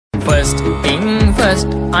First thing first,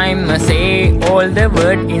 I'ma say all the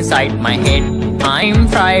words inside my head. I'm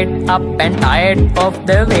fried up and tired of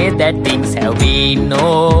the way that things have been.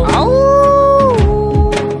 No,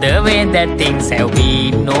 the way that things have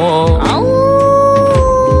been. No.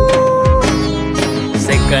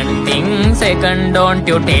 Second thing second, don't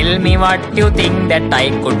you tell me what you think that I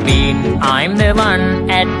could be. I'm the one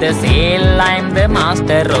at the sail, I'm the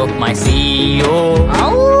master of my CEO.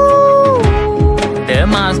 The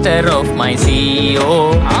master of my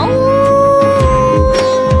CEO.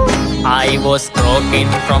 I was broken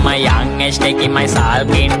from a young age, taking myself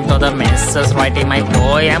into the messes, writing my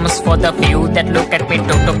poems for the few that look at me,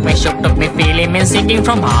 took me, shook, took me, feeling me, singing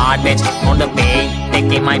from heart edge on the pain,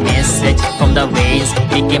 taking my message from the veins,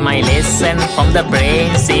 taking my lesson from the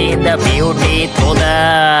brain, seeing the beauty through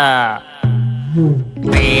the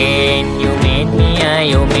pain. You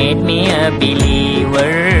made me a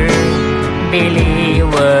believer, believer.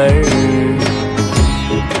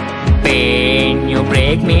 Pain, you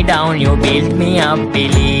break me down, you build me up,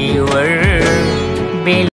 believer.